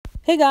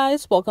Hey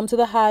guys, welcome to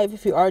the Hive.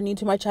 If you are new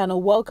to my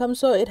channel, welcome.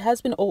 So it has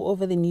been all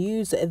over the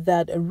news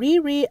that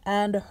Riri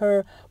and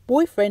her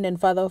boyfriend and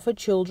father of her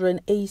children,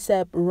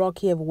 ASAP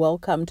Rocky, have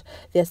welcomed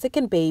their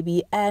second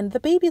baby, and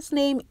the baby's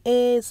name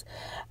is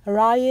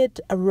Riot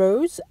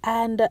Rose,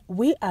 and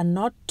we are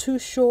not too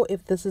sure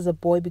if this is a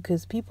boy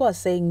because people are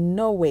saying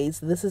no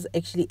ways, this is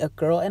actually a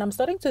girl. And I'm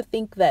starting to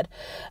think that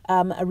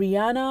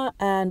Rihanna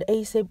and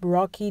ASAP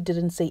Rocky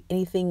didn't say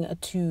anything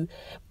to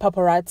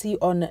paparazzi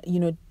on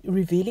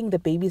revealing the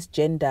baby's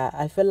gender.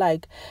 I feel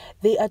like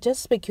they are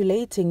just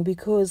speculating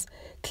because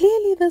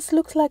clearly this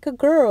looks like a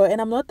girl, and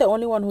I'm not the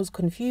only one who's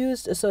confused.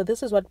 So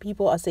this is what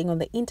people are saying on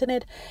the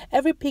internet.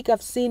 Every pic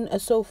I've seen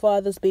so far,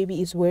 this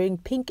baby is wearing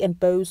pink and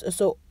bows,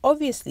 so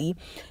obviously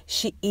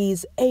she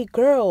is a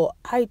girl.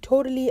 I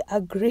totally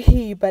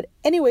agree. But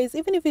anyways,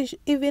 even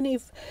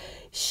if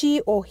she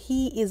or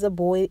he is a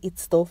boy,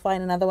 it's still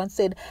fine. Another one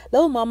said,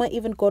 little mama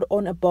even got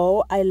on a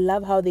bow. I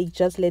love how they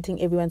just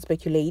letting everyone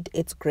speculate.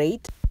 It's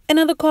great.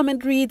 Another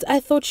comment reads,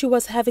 I thought she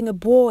was having a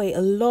boy.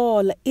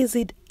 Lol, is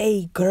it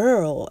a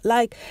girl?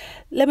 Like,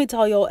 let me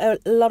tell you, a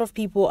lot of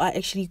people are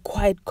actually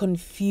quite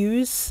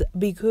confused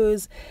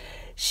because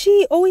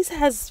she always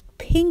has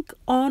pink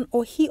on,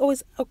 or he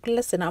always,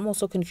 listen, I'm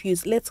also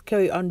confused. Let's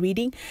carry on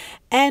reading.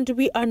 And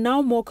we are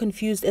now more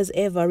confused as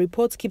ever.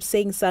 Reports keep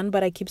saying sun,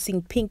 but I keep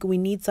seeing pink. We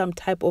need some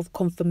type of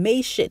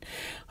confirmation.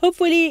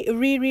 Hopefully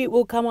Riri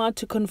will come out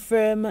to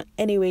confirm.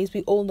 Anyways,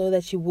 we all know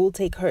that she will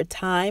take her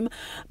time,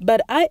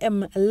 but I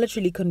am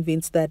literally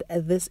convinced that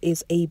this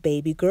is a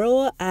baby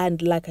girl.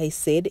 And like I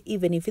said,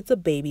 even if it's a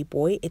baby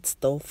boy, it's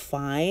still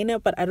fine.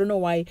 But I don't know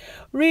why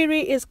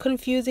Riri is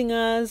confusing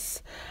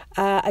us.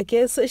 I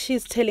guess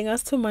she's telling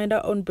us to mind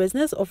our own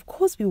business. Of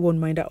course we won't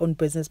mind our own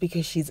business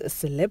because she's a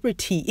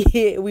celebrity.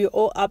 We're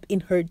all up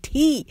in her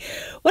tea.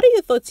 What are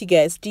your thoughts, you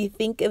guys? Do you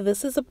think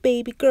this is a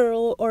baby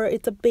girl or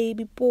it's a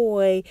baby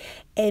boy?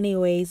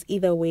 Anyways,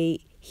 either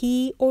way,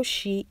 he or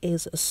she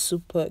is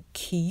super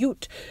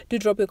cute. Do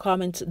drop your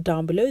comments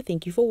down below.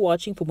 Thank you for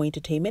watching. For more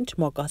entertainment,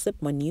 more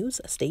gossip, more news,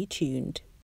 stay tuned.